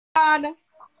man.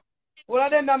 One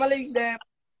of them, I'm going to link them.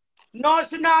 No,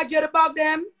 she not get the bag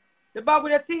them. The bag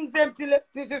with the things them till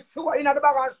it's so in the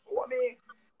bag and show me.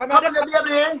 Come in the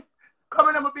baby.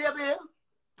 Come in the baby.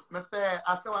 I say,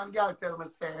 I saw one girl tell me,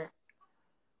 say,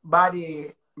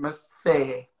 body, I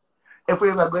say, if we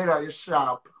ever go to the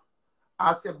shop,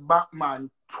 I say, Batman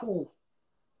 2.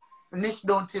 Nish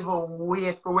don't even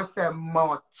wait for we say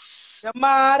much. You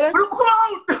mad? Will come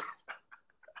out!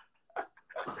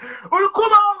 Will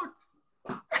come out!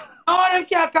 No, them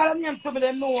can't call them name to me,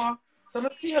 them know. So I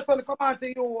see you when they come on to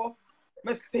you.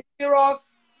 I serious.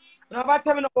 You never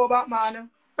tell me no about man.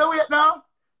 So wait now.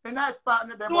 The nice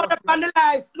partner them. Slow up on the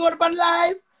life. Slow up on the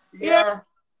life. Yeah.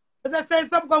 As I said,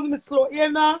 some come with me slow. You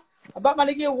know? About man,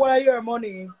 they give one of your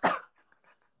money.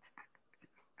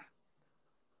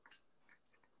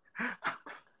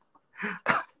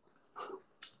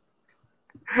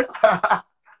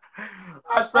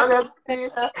 I saw them see.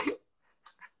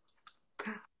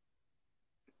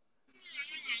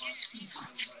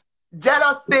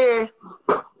 Jealousy.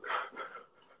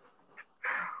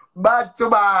 Bad to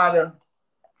bad.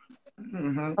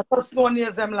 I just know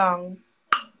near them long.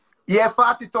 Yeah,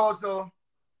 40,000.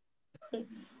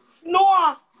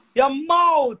 Snore your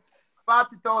mouth.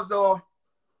 40,000.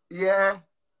 Yeah.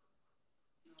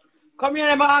 Come here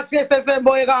and ask you, say,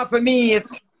 boy, you gone for me. Eh?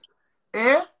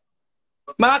 I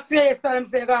ask you, say,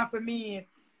 you gone for me.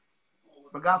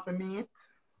 I got for meat?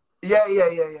 Yeah.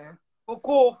 For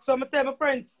coke, so I tell my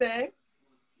friends, say,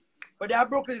 but they are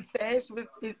Brooklyn, say,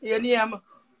 your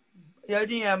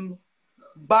name,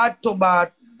 bad to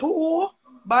bad. Two,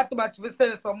 bad to bad, she will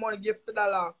sell some money, give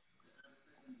 $50.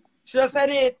 She just said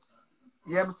it.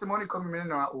 Yeah, Mr. Money coming in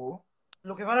now. Oh.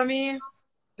 Look in front of me.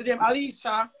 To them,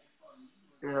 Alicia.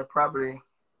 Yeah, probably.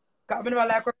 Because I never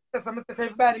like her, so I'm going to say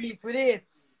everybody meet with it.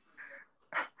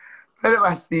 I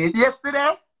never see it.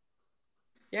 Yesterday?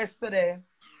 Yesterday.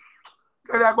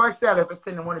 Because I go to sell if I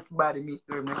send the money for buy the meat,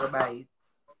 I'm going to buy it.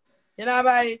 You know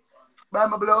buy it? Buy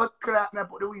my blood crap, I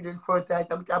put the weed in front of it,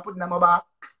 I put it in my back.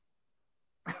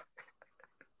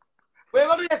 Where you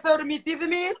going to do yesterday, the meat? Is the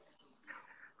meat?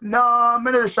 No, I'm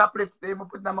in the shop, I put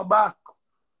it in my back.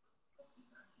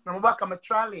 In my back, I'm a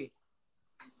trolley.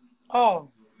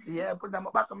 Oh. Yeah, I put it in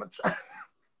my back, I'm a trolley.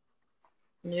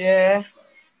 Yeah.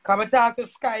 Come and talk to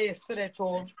Sky yesterday,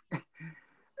 too.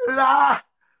 Nah.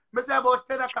 I say about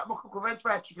 10 o'clock, I cook French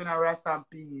fried chicken and rice and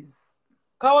peas.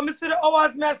 Because when I see the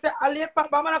hours, I say, I late back,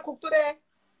 but I'm going to cook today.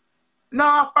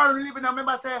 No, for living, I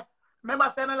remember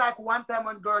saying like one time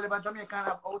when girl live in Jamaica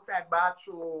have outside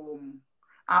bathroom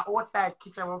and outside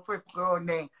kitchen with fresh girl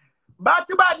name. Bad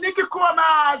to bad, Nicky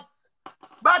Comas.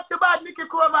 Bad to bad, Nicky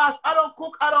Comas. I don't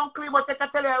cook, I don't clean, but I can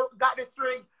tell you I got the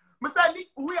string. I say,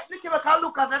 wait, Nicky, I can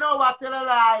look as I know what tell a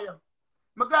lie.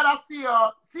 I'm glad I see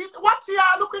her. See, watch here,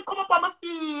 look, it come up on my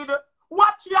feed.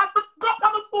 Watch here, go up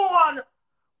on my phone.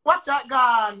 Watch that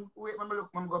gone. Wait, let me look,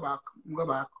 let me go back. Go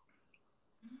back.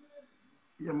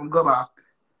 Yeah, I'm go back.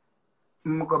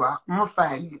 I'm go back. I'm gonna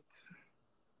find it.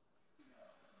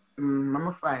 I'm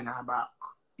gonna find her back.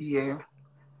 Yeah.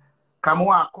 Come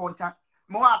on, count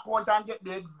and get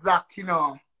the exact, you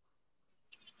know.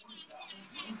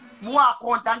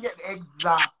 Count and get the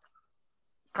exact.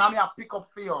 Come here, pick up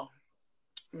for you.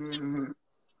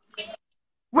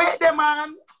 Wait there,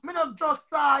 man. Me not just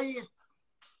saw it.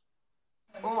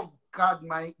 Oh God,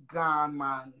 my God,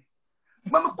 man.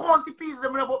 But me count the peas,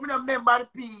 but me not remember the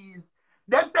peas.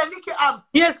 Them say Nicky have 6.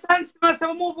 Yes, thanks,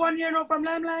 myself. Move on here now from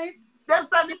Limelight. Them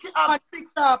say Nicky have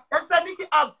 6. Them say Nicky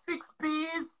have 6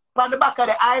 peas on the back of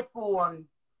the iPhone.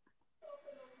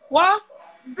 What?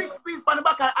 6 peas on the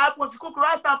back of the iPhone. She cook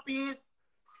rice and peas.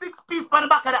 6 peas on the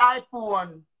back of the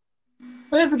iPhone.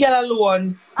 Let's get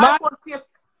alone.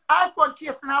 iPhone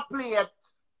case in a plate.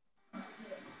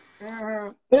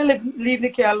 Leave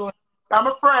Nicky alone. I'm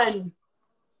a friend.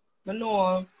 I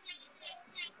know.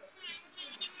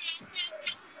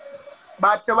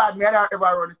 But you bad, me I don't ever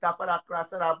run the top of that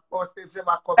cross and I post it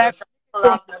ever come.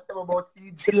 Last night about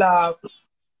CG. Laugh.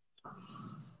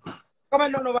 Come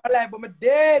on, no life, but I'm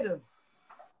dead.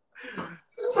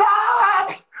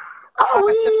 Lord! I'm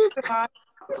weak!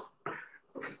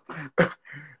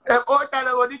 Them all time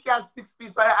ago, they can 6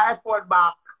 piece by the iPhone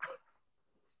back.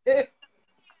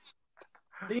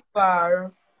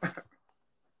 Deeper.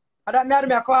 I don't know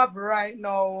me cover right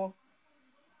now.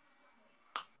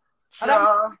 Sure.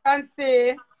 I can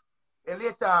say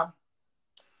Later.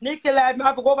 Nicky Life, I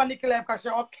have to go over Nicky Life because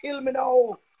she'll kill me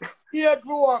now. Here,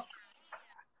 Drew.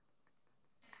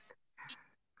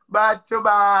 Bad too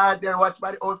bad. Then watch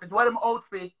by the outfit. What am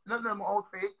outfit? Not them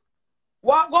outfit.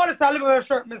 What go to celebrate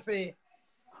shirt, me say?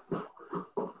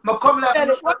 No come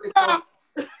like What's that?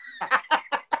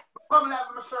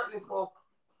 my shirt lift up.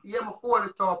 Yeah, my fold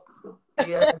it up.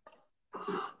 Yeah.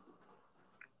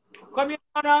 Come here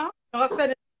now. I'll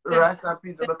send it to them. Rice and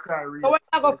peas of the cry. So when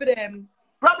I go for them?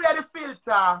 Probably at the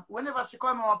filter. Whenever she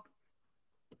come up.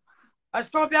 I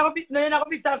come up, you're not going to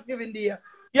be Thanksgiving Day.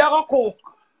 You're going to cook.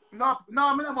 No,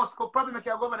 I mean, I must cook. Probably make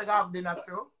you go over there have dinner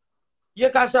too. You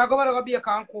can say, go over there be a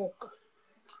can cook.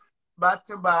 Bad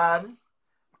to bad.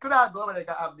 Could I go over there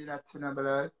have dinner too? No,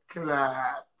 but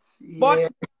yeah.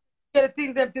 But the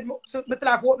things that me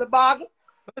try to open the bag,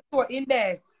 but store in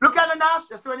there. Look at the Nash.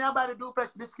 Just when you buy the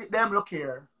duplex biscuit, them look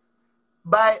here.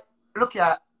 Look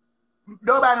here.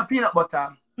 Don't buy no peanut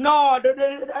butter. No,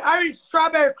 the orange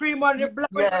strawberry cream on the black.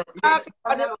 Yeah, black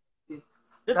yeah.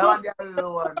 the That one, the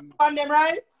yellow one. on them,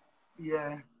 right?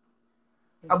 Yeah.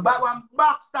 About one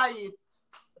box side.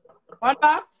 One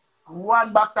box?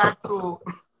 One box or two.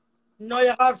 No,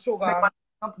 you have sugar.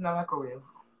 Not in the microwave.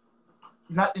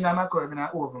 Not in the microwave, in the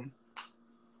oven.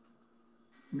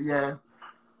 Yeah.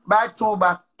 Buy 2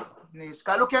 bags. Nish.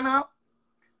 Cause look here now.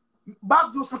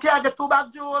 Bag juice. We can't get 2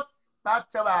 bag juice.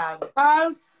 That's a bad.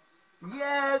 Cows?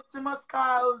 Yeah, too much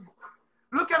cows.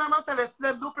 Look at them, I'm telling you,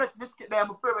 them duplex biscuit there,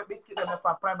 my favorite biscuit there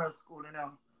from primary school, you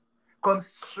know. Come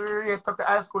straight up to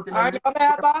high school. And you come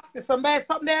here, box. If some buy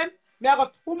something them, I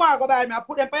got 2 more go buy me. I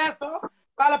put them for yourself.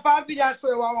 Call up on video and show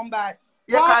you what I want to buy.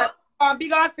 Yeah, one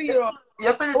big and zero.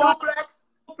 You see the duplex?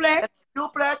 Duplex?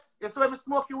 Duplex. You see when I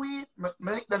smoke your weed? I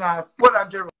lick them and swallow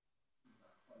and zero.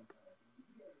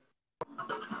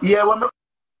 Yeah,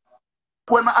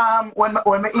 when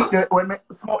I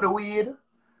smoke the weed,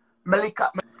 I lick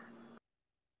up.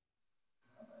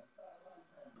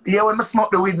 Yeah, when I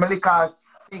smoke the weed, I lick up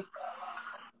 6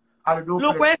 at the duplex.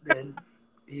 Look, wait. Then.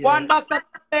 Yeah. 1 box of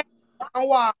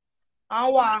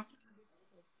and one.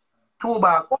 2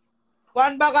 bags.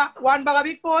 One bag of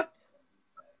Bigfoot.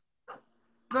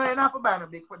 No, you're not for buying a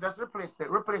Bigfoot. Just replace it.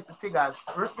 Replace the figures.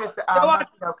 Replace the arm.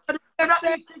 I'm not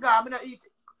eat figure. I'm not eat.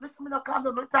 Listen, I'm not calm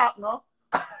down. Don't talk, no.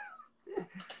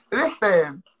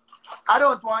 Listen, I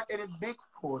don't want any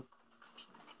Bigfoot.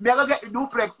 I'm going to get the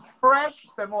duplex fresh,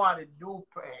 so I want the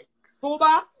duplex. 2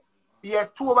 bags? Yeah,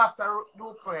 2 bags of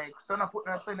duplex. So I'm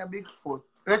putting a Bigfoot.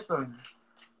 Listen,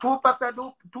 2 bags of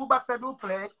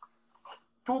duplex.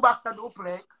 2 bags of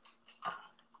duplex.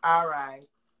 All right.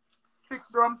 6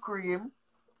 rum cream.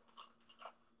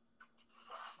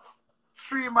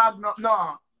 3 magnum.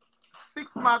 No.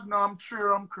 6 magnum, 3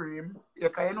 rum cream. You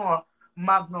know,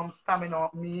 magnum stamina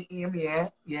me in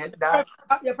here. Yeah, that.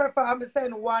 You prefer I'm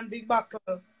saying 1 big bottle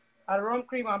of rum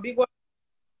cream and big one?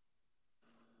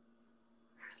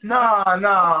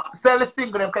 No. Sell a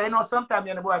single because you know sometimes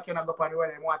the boy cannot go on the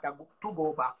way and want to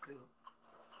go back.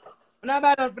 Not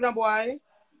bad enough for the boy.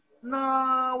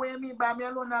 No, when me buy me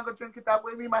alone, I go drink it up.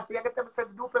 When me must say, I get them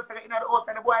send duplex in the house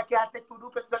and the boy can't take 2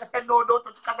 duplex. I said, no, don't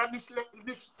touch because I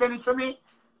miss send it to me.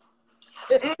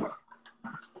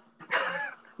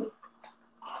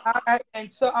 Alright,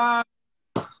 and so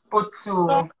Put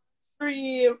 2.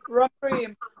 3 rum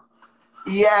cream.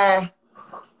 Yeah.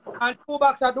 And 2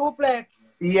 boxes of duplex.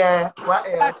 Yeah. What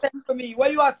else? Send for me.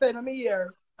 What you are sending me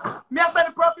here? Me I said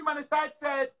the perfume and the tight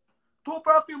set. 2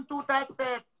 perfume, 2 tight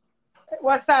set.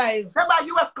 What size? Remember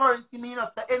US currency, me, you know,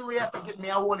 so anyway, I think it me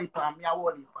a whole heap,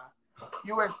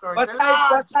 US currency.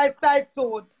 What size tight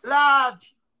suit?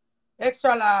 Large.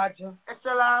 Extra large.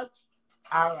 Extra large?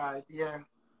 Alright, yeah.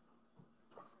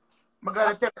 I'm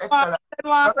gonna tell extra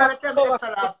large. I'm gonna tell extra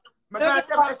large. I'm gonna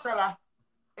tell extra large.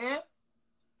 Eh?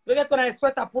 You get a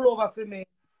sweater pull over for me.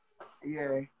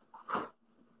 Yeah.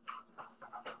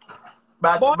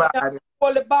 Bad.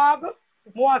 Hold the bag.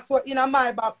 More sweat in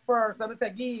my bag first. I'm say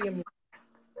give him.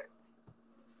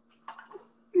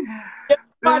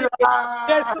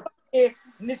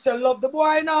 Nisha love the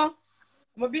boy now.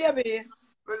 My baby.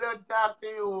 We don't talk to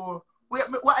you. Wait,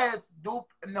 what else?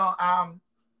 Dupe? No,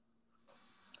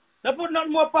 Don't put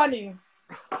nothing more funny.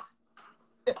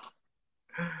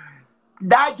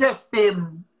 Digestive.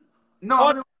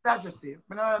 No, digest him.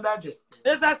 No, digest him.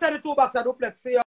 Yes, I said the 2 boxes of duplex. See